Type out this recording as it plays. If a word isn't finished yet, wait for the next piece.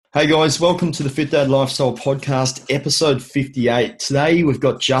Hey guys, welcome to the Fit Dad Lifestyle Podcast, episode 58. Today we've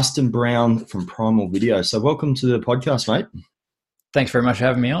got Justin Brown from Primal Video. So welcome to the podcast, mate. Thanks very much for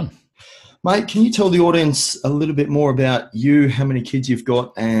having me on. Mate, can you tell the audience a little bit more about you, how many kids you've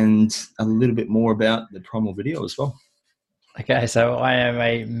got, and a little bit more about the Primal Video as well? Okay, so I am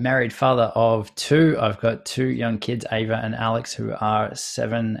a married father of two. I've got two young kids, Ava and Alex, who are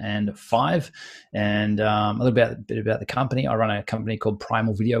 7 and 5. And a little bit about the company. I run a company called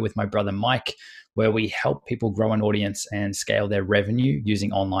Primal Video with my brother Mike, where we help people grow an audience and scale their revenue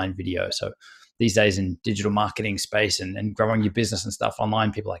using online video. So these days in digital marketing space and growing your business and stuff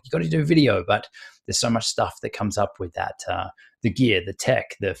online, people are like, you got to do video, but there's so much stuff that comes up with that, the gear, the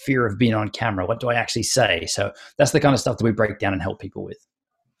tech, the fear of being on camera. What do I actually say? So that's the kind of stuff that we break down and help people with.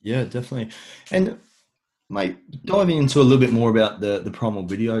 Yeah, definitely. And mate, diving into a little bit more about the Primal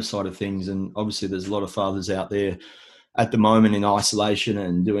Video side of things, and obviously there's a lot of fathers out there at the moment in isolation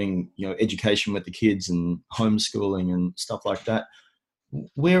and doing, education with the kids and homeschooling and stuff like that.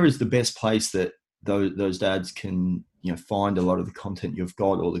 Where is the best place that those dads can find a lot of the content you've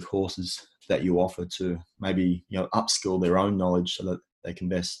got or the courses that you offer to maybe upskill their own knowledge so that they can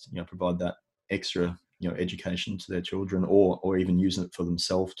best provide that extra education to their children, or even using it for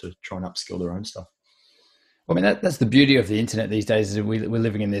themselves to try and upskill their own stuff? I mean, that's the beauty of the internet these days, is we're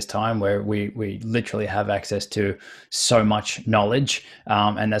living in this time where we literally have access to so much knowledge.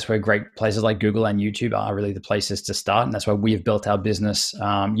 And that's where great places like Google and YouTube are really the places to start. And that's why we've built our business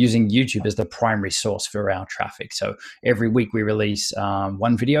using YouTube as the primary source for our traffic. So every week we release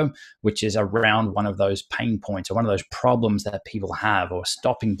one video, which is around one of those pain points or one of those problems that people have, or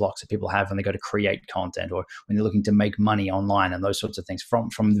stopping blocks that people have when they go to create content, or when they're looking to make money online, and those sorts of things from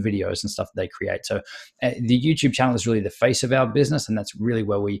the videos and stuff that they create. So the YouTube channel is really the face of our business, and that's really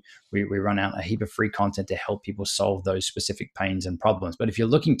where we run out a heap of free content to help people solve those specific pains and problems. But if you're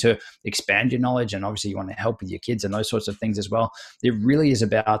looking to expand your knowledge, and obviously you want to help with your kids and those sorts of things as well, it really is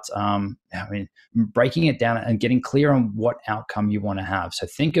about breaking it down and getting clear on what outcome you want to have. So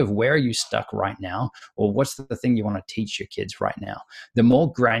think of, where are you stuck right now, or what's the thing you want to teach your kids right now? The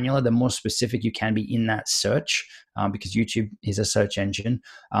more granular, the more specific you can be in that search, because YouTube is a search engine,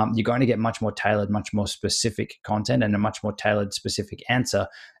 you're going to get much more tailored, much more specific content, and a much more tailored, specific answer,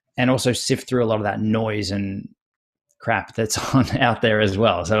 and also sift through a lot of that noise and crap that's out there as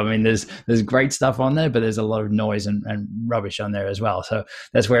well. So, I mean, there's great stuff on there, but there's a lot of noise and rubbish on there as well. So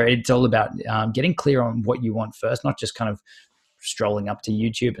that's where it's all about getting clear on what you want first, not just kind of strolling up to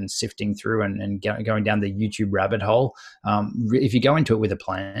YouTube and sifting through and going down the YouTube rabbit hole. If you go into it with a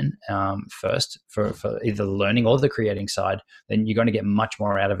plan first for either the learning or the creating side, then you're going to get much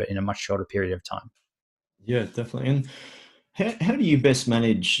more out of it in a much shorter period of time. Yeah, definitely. And how do you best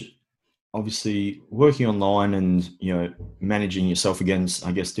manage, obviously, working online and managing yourself against,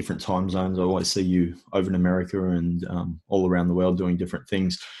 I guess, different time zones? I always see you over in America and all around the world doing different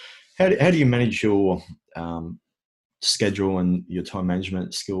things. How do you manage your schedule and your time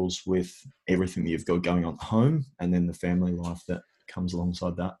management skills with everything that you've got going on at home, and then the family life that comes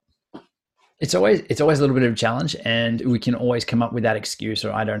alongside that? It's always a little bit of a challenge, and we can always come up with that excuse,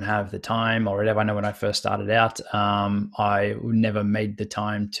 or I don't have the time, or whatever. I know when I first started out, I never made the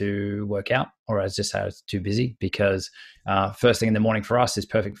time to work out, or I was too busy, because first thing in the morning for us is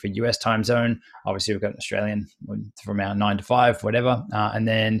perfect for US time zone. Obviously, we've got an Australian from our 9 to 5, whatever. And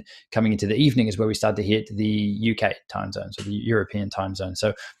then coming into the evening is where we start to hit the UK time zone, so the European time zone.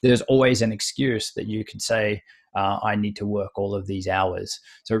 So there's always an excuse that you could say, I need to work all of these hours.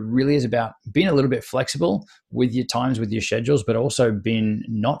 So it really is about being a little bit flexible with your times, with your schedules, but also being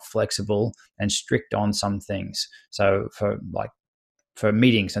not flexible and strict on some things. So for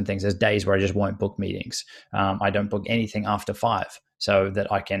meetings and things, there's days where I just won't book meetings. I don't book anything after 5, so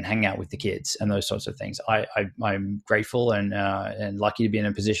that I can hang out with the kids and those sorts of things. I'm grateful and lucky to be in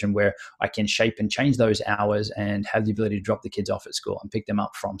a position where I can shape and change those hours and have the ability to drop the kids off at school and pick them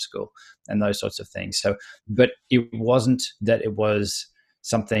up from school and those sorts of things. So, but it wasn't that it was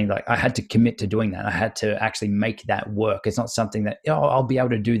something like I had to commit to doing that. I had to actually make that work. It's not something that, I'll be able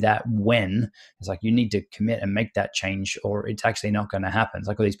to do that when. It's like, you need to commit and make that change, or it's actually not going to happen. It's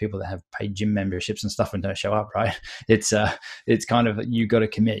like all these people that have paid gym memberships and stuff and don't show up, right? It's kind of, you got to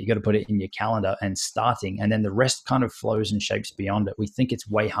commit. You got to put it in your calendar and starting, and then the rest kind of flows and shapes beyond it. We think it's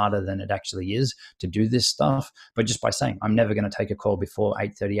way harder than it actually is to do this stuff, but just by saying, I'm never going to take a call before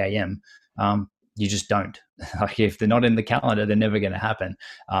 8:30 a.m., you just don't. Like, if they're not in the calendar, they're never going to happen.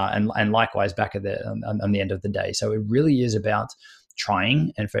 And likewise back at on the end of the day. So it really is about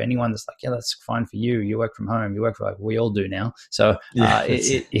trying. And for anyone that's like, yeah, that's fine for you. You work from home. You work for, like, we all do now. So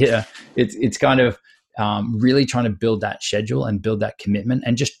it's kind of really trying to build that schedule and build that commitment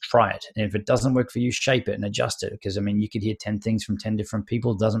and just try it. And if it doesn't work for you, shape it and adjust it. Because I mean, you could hear 10 things from 10 different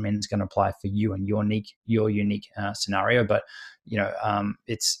people. It doesn't mean it's going to apply for you and your unique scenario. But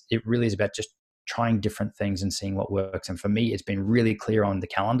it really is about just trying different things and seeing what works. And for me, it's been really clear on the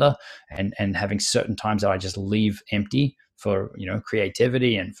calendar and having certain times that I just leave empty for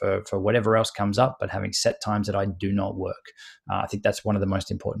creativity and for whatever else comes up, but having set times that I do not work. I think that's one of the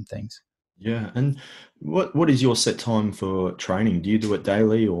most important things. Yeah. And what is your set time for training? Do you do it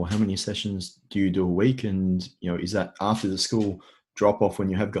daily, or how many sessions do you do a week? And, is that after the school drop off when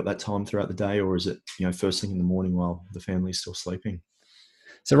you have got that time throughout the day, or is it, first thing in the morning while the family's still sleeping?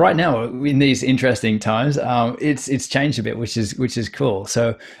 So right now, in these interesting times, it's changed a bit, which is cool.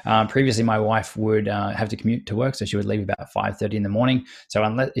 So previously, my wife would have to commute to work, so she would leave about 5:30 in the morning. So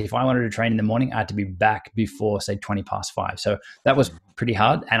if I wanted to train in the morning, I had to be back before, say, 20 past 5. So that was pretty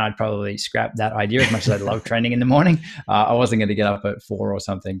hard, and I'd probably scrap that idea. As much as I love training in the morning, I wasn't going to get up at 4 or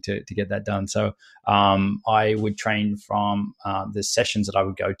something to get that done. So I would train from the sessions that I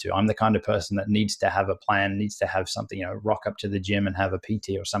would go to. I'm the kind of person that needs to have a plan, needs to have something, rock up to the gym and have a PT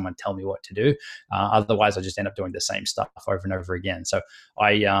or someone tell me what to do. Otherwise, I just end up doing the same stuff over and over again. So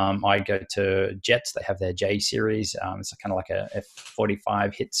I go to Jets. They have their J series. It's kind of like a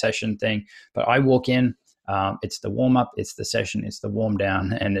F45 hit session thing. But I walk in. It's the warm up, it's the session, it's the warm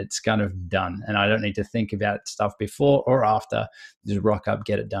down, and it's kind of done. And I don't need to think about stuff before or after. Just rock up,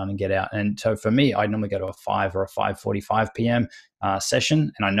 get it done, and get out. And so for me, I normally go to a 5 or a 5:45 p.m.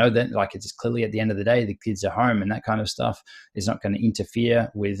 Session, and I know that it's clearly at the end of the day, the kids are home, and that kind of stuff is not going to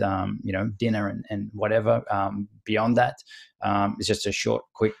interfere with dinner and whatever beyond that. It's just a short,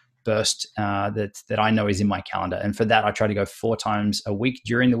 quick burst that I know is in my calendar. And for that, I try to go 4 times a week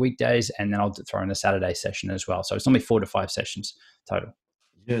during the weekdays, and then I'll throw in a Saturday session as well. So it's only 4 to 5 sessions total.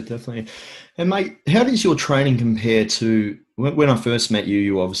 Yeah, definitely. And mate, how does your training compare to when I first met you?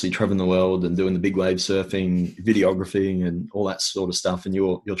 You were obviously traveling the world and doing the big wave surfing, videography, and all that sort of stuff. And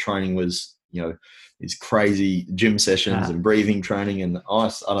your training was, these crazy gym sessions and breathing training and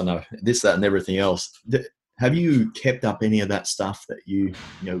ice. I don't know, this, that, and everything else. Have you kept up any of that stuff that you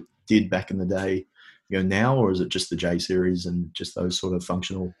did back in the day, now, or is it just the J series and just those sort of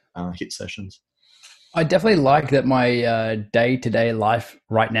functional hit sessions? I definitely like that my day-to-day life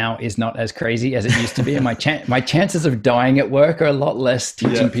right now is not as crazy as it used to be. And my chances of dying at work are a lot less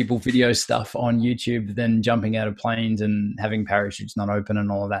teaching people video stuff on YouTube than jumping out of planes and having parachutes not open and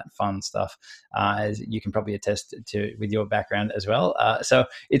all of that fun stuff, as you can probably attest to with your background as well. So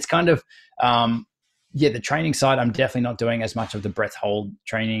it's kind of, the training side, I'm definitely not doing as much of the breath hold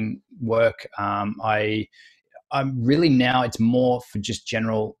training work. I'm really now, it's more for just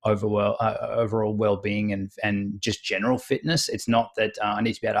general overall well-being and just general fitness. It's not that I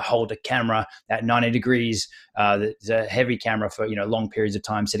need to be able to hold a camera at 90 degrees. It's a heavy camera for, long periods of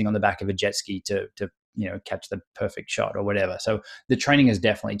time sitting on the back of a jet ski to catch the perfect shot or whatever. So the training has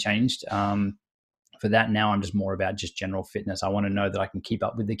definitely changed. For that now, I'm just more about just general fitness. I want to know that I can keep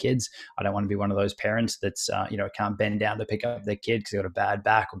up with the kids. I don't want to be one of those parents that's can't bend down to pick up their kid because they got a bad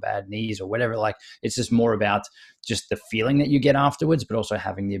back or bad knees or whatever. Like, it's just more about just the feeling that you get afterwards, but also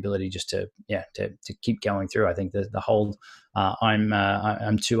having the ability just to keep going through. I think the whole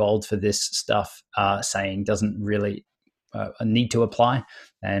I'm too old for this stuff saying doesn't really need to apply,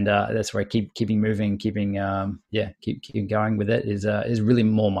 and that's where keeping moving, keeping going with it is really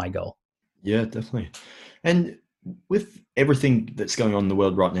more my goal. Yeah, definitely. And with everything that's going on in the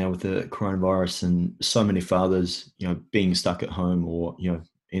world right now with the coronavirus and so many fathers, being stuck at home or,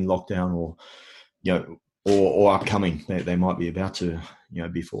 in lockdown or, or upcoming, they might be about to,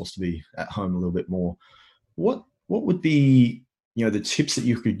 be forced to be at home a little bit more. What would be, the tips that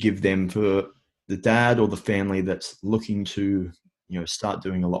you could give them for the dad or the family that's looking to, start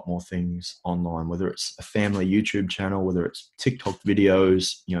doing a lot more things online, whether it's a family YouTube channel, whether it's TikTok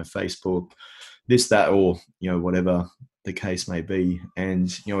videos, Facebook, this, that, or, whatever the case may be,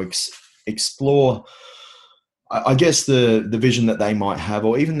 and, explore, I guess, the vision that they might have,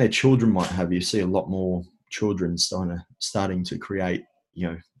 or even their children might have. You see a lot more children starting to create,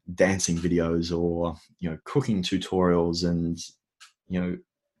 dancing videos or, cooking tutorials, and,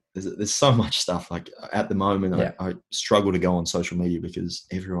 there's so much stuff. Like, at the moment, I struggle to go on social media because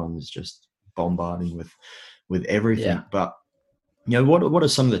everyone is just bombarding with everything. Yeah. But, what are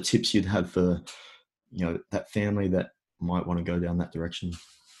some of the tips you'd have for, that family that might want to go down that direction?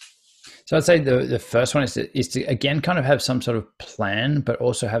 So I'd say the first one is to again kind of have some sort of plan, but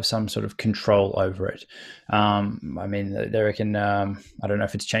also have some sort of control over it. I mean, they reckon, I don't know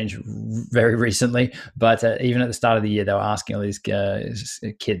if it's changed very recently, but even at the start of the year, they were asking all these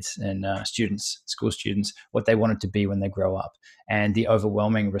kids and students, school students, what they wanted to be when they grow up. And the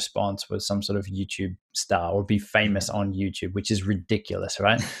overwhelming response was some sort of YouTube star or be famous on YouTube, which is ridiculous,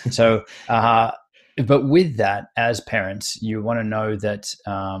 right? So, but with that, as parents, you want to know that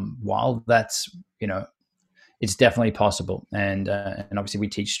while that's, it's definitely possible, and obviously we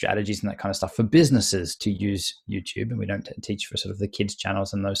teach strategies and that kind of stuff for businesses to use YouTube, and we don't teach for sort of the kids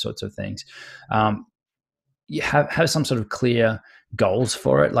channels and those sorts of things. You have some sort of clear goals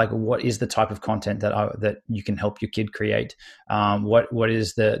for it, like what is the type of content that you can help your kid create, what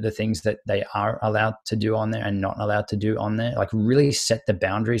is the things that they are allowed to do on there and not allowed to do on there, like really set the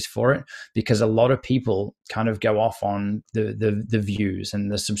boundaries for it, because a lot of people kind of go off on the views and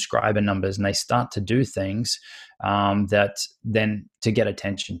the subscriber numbers, and they start to do things that then to get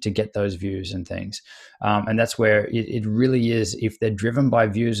attention, to get those views and things, and that's where it really is, if they're driven by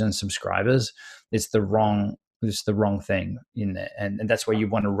views and subscribers, it's the wrong thing in there, and that's where you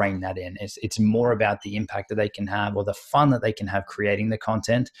want to rein that in. It's more about the impact that they can have or the fun that they can have creating the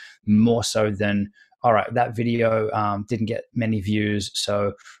content, more so than, all right, that video didn't get many views,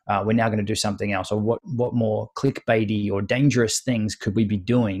 so we're now going to do something else, or what more clickbaity or dangerous things could we be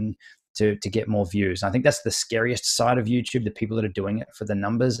doing to get more views. And I think that's the scariest side of YouTube, the people that are doing it for the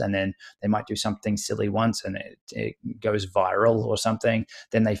numbers, and then they might do something silly once and it goes viral or something,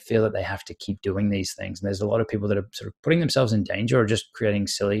 then they feel that they have to keep doing these things. And there's a lot of people that are sort of putting themselves in danger or just creating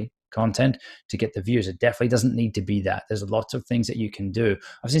silly content to get the views. It definitely doesn't need to be that. There's lots of things that you can do.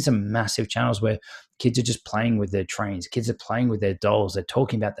 I've seen some massive channels where kids are just playing with their trains, kids are playing with their dolls, they're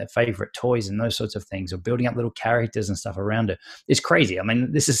talking about their favorite toys and those sorts of things, or building up little characters and stuff around it. It's crazy. I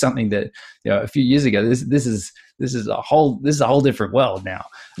mean, this is something that, a few years ago, this is a whole different world now.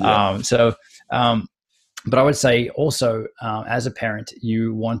 Yeah. But I would say also, as a parent,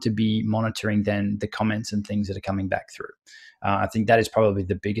 you want to be monitoring then the comments and things that are coming back through. I think that is probably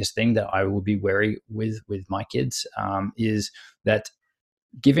the biggest thing that I will be wary with my kids, is that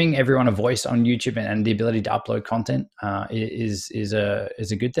giving everyone a voice on YouTube and the ability to upload content is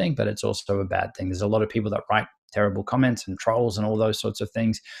a good thing, but it's also a bad thing. There's a lot of people that write terrible comments and trolls and all those sorts of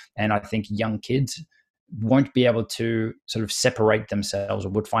things, and I think young kids won't be able to sort of separate themselves, or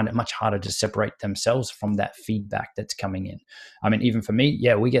would find it much harder to separate themselves from that feedback that's coming in. I mean, even for me,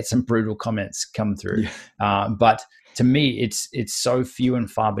 yeah, we get some brutal comments come through, but to me, it's so few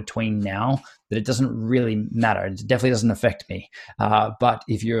and far between now that it doesn't really matter. It definitely doesn't affect me. But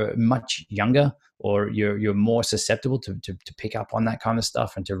if you're much younger, or you're more susceptible to pick up on that kind of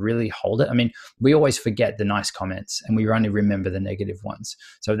stuff and to really hold it. I mean, we always forget the nice comments and we only remember the negative ones.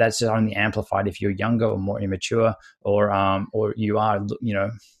 So that's only amplified if you're younger or more immature, or you are,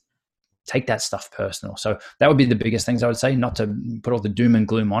 take that stuff personal. So that would be the biggest things I would say, not to put all the doom and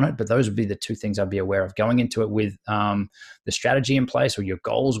gloom on it, but those would be the two things I'd be aware of going into it with the strategy in place or your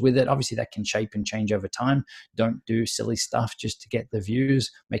goals with it. Obviously that can shape and change over time. Don't do silly stuff just to get the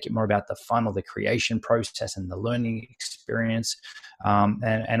views. Make it more about the fun or the creation process and the learning experience.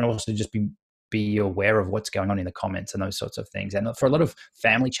 And also just be aware of what's going on in the comments and those sorts of things. And for a lot of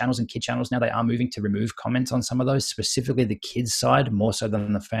family channels and kid channels now, they are moving to remove comments on some of those, specifically the kids side, more so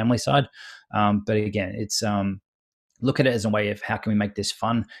than the family side. But again, it's look at it as a way of how can we make this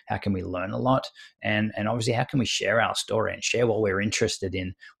fun? How can we learn a lot? And obviously, how can we share our story and share what we're interested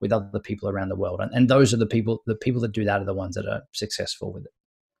in with other people around the world? And those are the people that do that are the ones that are successful with it.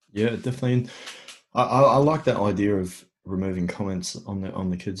 Yeah, definitely. I like that idea of removing comments on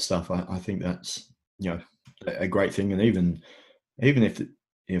the kids stuff. I think that's a great thing, and even if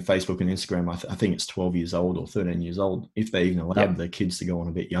Facebook and Instagram, I think it's 12 years old or 13 years old. If they even allowed their kids to go on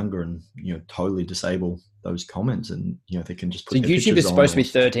a bit younger and totally disable those comments, and they can just put. So YouTube is supposed to be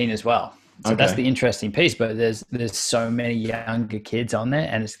 13 as well. So that's the interesting piece. But there's so many younger kids on there,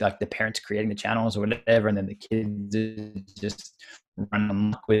 and it's like the parents creating the channels or whatever, and then the kids just run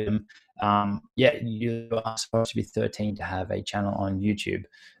amok with them. You are supposed to be 13 to have a channel on YouTube.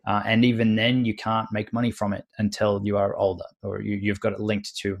 And even then you can't make money from it until you are older, or you've got it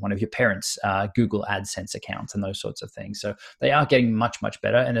linked to one of your parents' Google AdSense accounts and those sorts of things. So they are getting much, much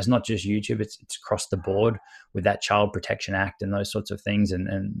better. And it's not just YouTube, it's across the board with that Child Protection Act and those sorts of things.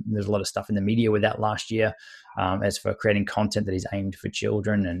 And there's a lot of stuff in the media with that last year, as for creating content that is aimed for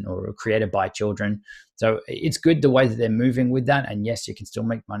children or created by children. So it's good the way that they're moving with that. And yes, you can still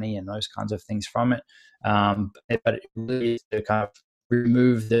make money and those kinds of things from it. But it really is to kind of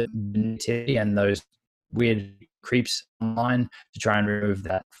remove the negativity and those weird creeps online to try and remove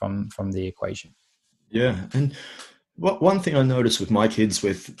that from the equation. Yeah. And one thing I noticed with my kids,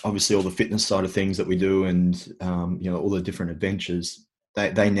 with obviously all the fitness side of things that we do, and all the different adventures,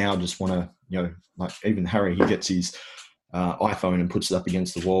 they now just want to, like even Harry, he gets his iPhone and puts it up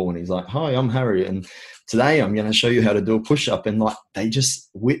against the wall, and he's like, "Hi, I'm Harry, and today I'm going to show you how to do a push-up." And like they just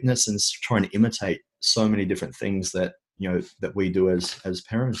witness and try and imitate so many different things that that we do as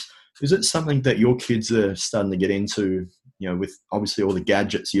parents. Is it something that your kids are starting to get into? With obviously all the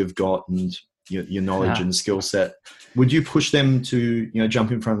gadgets you've got and your knowledge and skill set, would you push them to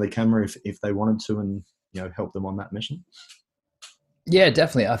jump in front of the camera if they wanted to, and help them on that mission? Yeah,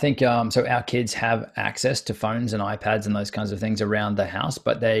 definitely. I think so. Our kids have access to phones and iPads and those kinds of things around the house,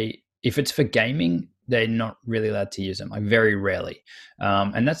 but if it's for gaming, they're not really allowed to use them, like very rarely.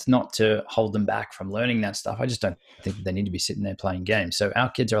 And that's not to hold them back from learning that stuff. I just don't think they need to be sitting there playing games. So our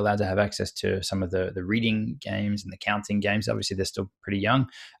kids are allowed to have access to some of the reading games and the counting games. Obviously, they're still pretty young.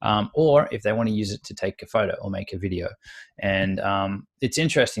 Or if they want to use it to take a photo or make a video. And it's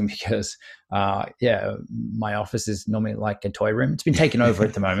interesting because, my office is normally like a toy room. It's been taken over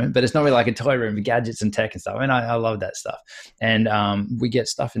at the moment, but it's normally like a toy room with gadgets and tech and stuff. And I love that stuff. And we get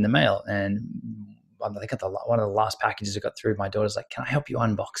stuff in the mail, and I think one of the last packages I got through, my daughter's like, "Can I help you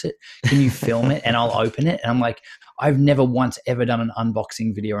unbox it? Can you film it and I'll open it?" And I'm like, I've never once ever done an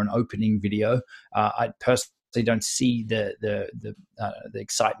unboxing video or an opening video. I personally don't see the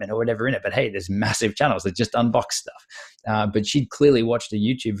excitement or whatever in it, but hey, there's massive channels that just unbox stuff. But she'd clearly watched a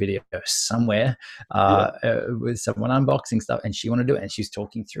YouTube video somewhere with someone unboxing stuff, and she wanted to do it, and she's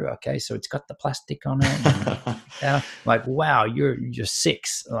talking through. Okay, so it's got the plastic on it. And, like, wow, you're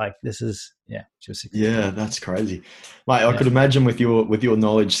 6. Like, this is she was 6. Yeah, that's crazy, mate. I could imagine with your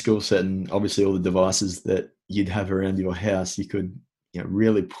knowledge, skill set, and obviously all the devices that you'd have around your house, you could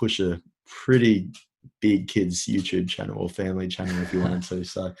really push a pretty big kids YouTube channel or family channel if you wanted to.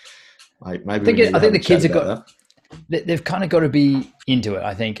 So, maybe I think the kids have got. They've kind of got to be into it,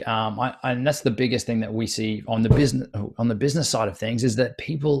 I think, and that's the biggest thing that we see on the business side of things, is that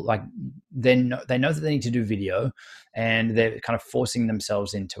people like they know that they need to do video, and they're kind of forcing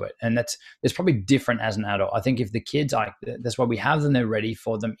themselves into it, and it's probably different as an adult. I think if the kids, that's why we have them, they're ready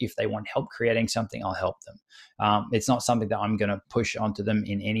for them. If they want help creating something, I'll help them. It's not something that I'm going to push onto them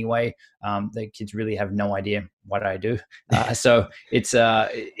in any way. The kids really have no idea what I do, so it's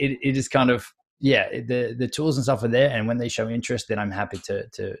it is kind of. Yeah, the tools and stuff are there, and when they show interest, then I'm happy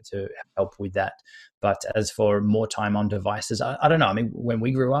to help with that. But as for more time on devices, I don't know. I mean, when we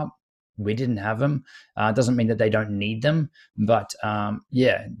grew up, we didn't have them. It doesn't mean that they don't need them, but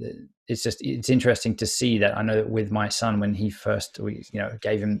it's interesting to see that. I know that with my son, when we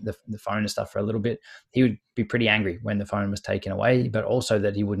gave him the phone and stuff for a little bit, he would be pretty angry when the phone was taken away, but also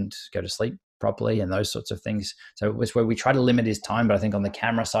that he wouldn't go to sleep properly and those sorts of things. So it was where we try to limit his time, but I think on the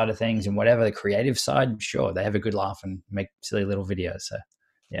camera side of things and whatever the creative side, sure, they have a good laugh and make silly little videos. So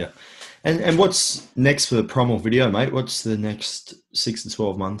yeah. And what's next for the Primal video, mate? What's the next 6 to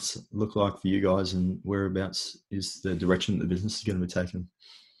 12 months look like for you guys, and whereabouts is the direction that the business is going to be taken?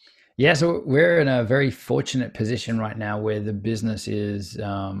 Yeah, so we're in a very fortunate position right now where the business is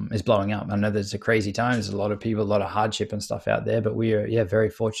blowing up. I know there's a crazy time. There's a lot of people, a lot of hardship and stuff out there, but we are very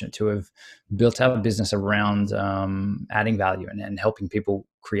fortunate to have built our business around adding value and helping people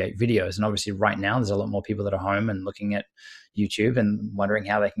create videos. And obviously right now there's a lot more people that are home and looking at YouTube and wondering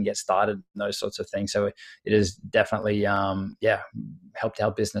how they can get started and those sorts of things. So it has definitely, helped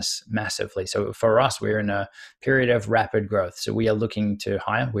our business massively. So for us, we're in a period of rapid growth. So we are looking to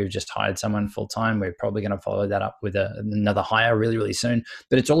hire. We've just hired someone full time. We're probably going to follow that up with another hire really, really soon.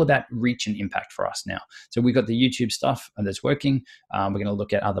 But it's all about reach and impact for us now. So we've got the YouTube stuff that's working. We're going to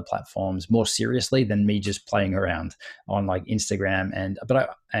look at other platforms more seriously than me just playing around on like Instagram and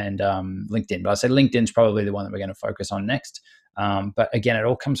LinkedIn. But I say LinkedIn's probably the one that we're going to focus on next. But again, it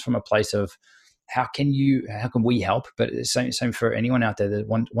all comes from a place of how can we help? But same for anyone out there that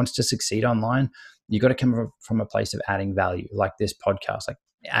wants to succeed online. You got to come from a place of adding value, like this podcast. Like,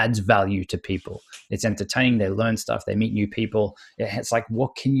 adds value to people. It's entertaining. They learn stuff. They meet new people. It's like,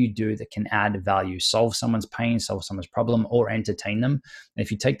 what can you do that can add value, solve someone's pain, solve someone's problem, or entertain them? And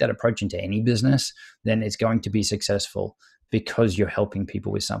if you take that approach into any business, then it's going to be successful because you're helping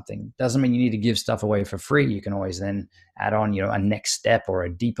people with something. Doesn't mean you need to give stuff away for free. You can always then add on, a next step or a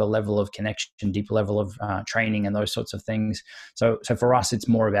deeper level of connection, deeper level of training and those sorts of things. So for us, it's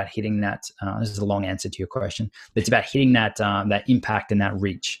more about hitting that. This is a long answer to your question. It's about hitting that impact and that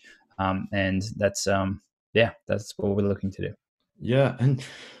reach. And that's what we're looking to do. Yeah. And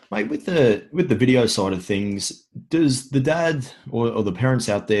mate, with the video side of things, does the dad or the parents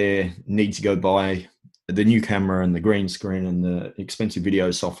out there need to go buy the new camera and the green screen and the expensive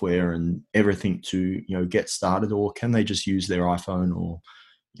video software and everything to get started, or can they just use their iPhone or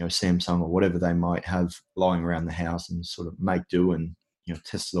Samsung or whatever they might have lying around the house and sort of make do and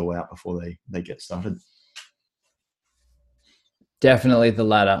test it all out before they get started? Definitely the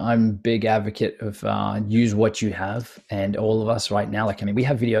latter. I'm a big advocate of use what you have, and all of us right now. Like, I mean, we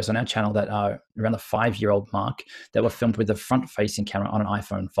have videos on our channel that are around the 5-year-old mark that were filmed with a front-facing camera on an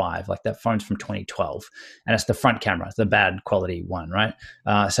iPhone 5. Like, that phone's from 2012, and it's the front camera, it's the bad quality one, right?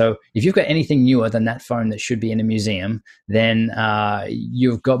 So if you've got anything newer than that phone that should be in a museum, then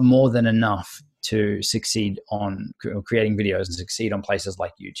you've got more than enough to succeed on creating videos and succeed on places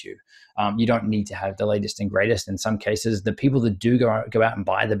like YouTube. You don't need to have the latest and greatest. In some cases, the people that do go out and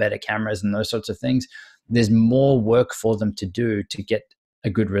buy the better cameras and those sorts of things, there's more work for them to do to get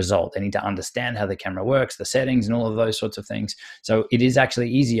a good result. They need to understand how the camera works, the settings, and all of those sorts of things. So it is actually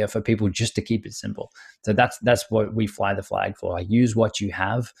easier for people just to keep it simple. So that's what we fly the flag for. Like, use what you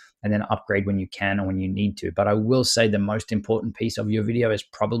have and then upgrade when you can and when you need to. But I will say the most important piece of your video is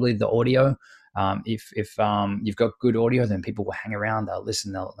probably the audio. If you've got good audio, then people will hang around, they'll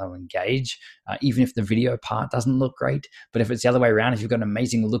listen, they'll engage, even if the video part doesn't look great. But if it's the other way around, if you've got an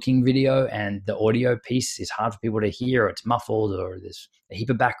amazing looking video and the audio piece is hard for people to hear, or it's muffled, or there's a heap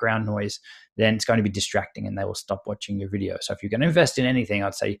of background noise, then it's going to be distracting and they will stop watching your video. So if you're going to invest in anything,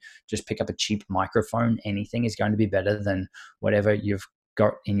 I'd say just pick up a cheap microphone. Anything is going to be better than whatever you've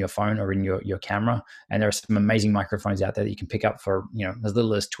got in your phone or in your camera. And there are some amazing microphones out there that you can pick up for as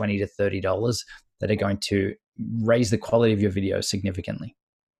little as $20 to $30 that are going to raise the quality of your video significantly.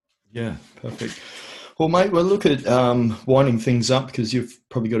 Yeah, perfect. Well, mate, we'll look at winding things up because you've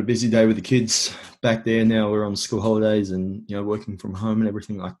probably got a busy day with the kids back there. Now we're on school holidays and working from home and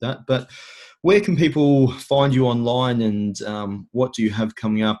everything like that. But where can people find you online, and what do you have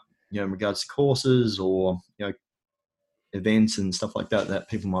coming up in regards to courses or events and stuff like that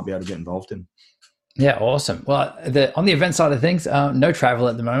people might be able to get involved in? Yeah, awesome. Well, on the event side of things, no travel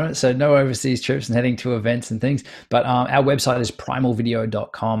at the moment, so no overseas trips and heading to events and things. But our website is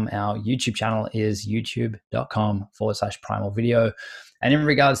primalvideo.com. Our YouTube channel is youtube.com/primalvideo. And in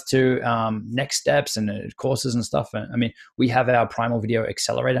regards to next steps and courses and stuff, I mean, we have our Primal Video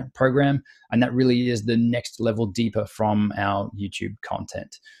Accelerator program, and that really is the next level deeper from our YouTube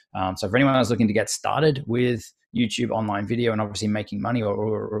content. So if anyone is looking to get started with YouTube online video and obviously making money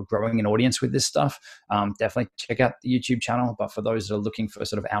or growing an audience with this stuff, definitely check out the YouTube channel. But for those that are looking for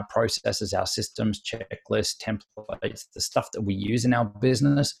sort of our processes, our systems, checklists, templates, the stuff that we use in our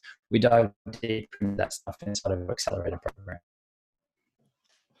business, we dive deep into that stuff inside of our Accelerator program.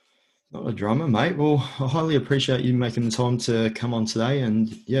 Not a drama, mate. Well, I highly appreciate you making the time to come on today.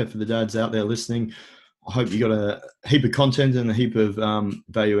 And yeah, for the dads out there listening, I hope you got a heap of content and a heap of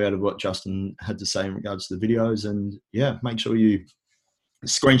value out of what Justin had to say in regards to the videos. And yeah, make sure you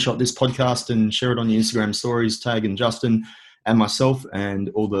screenshot this podcast and share it on your Instagram stories, tagging Justin and myself, and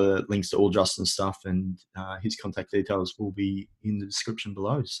all the links to all Justin's stuff and his contact details will be in the description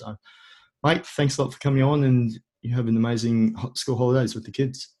below. So, mate, thanks a lot for coming on, and you have an amazing school holidays with the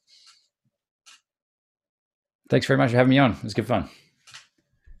kids. Thanks very much for having me on. It was good fun.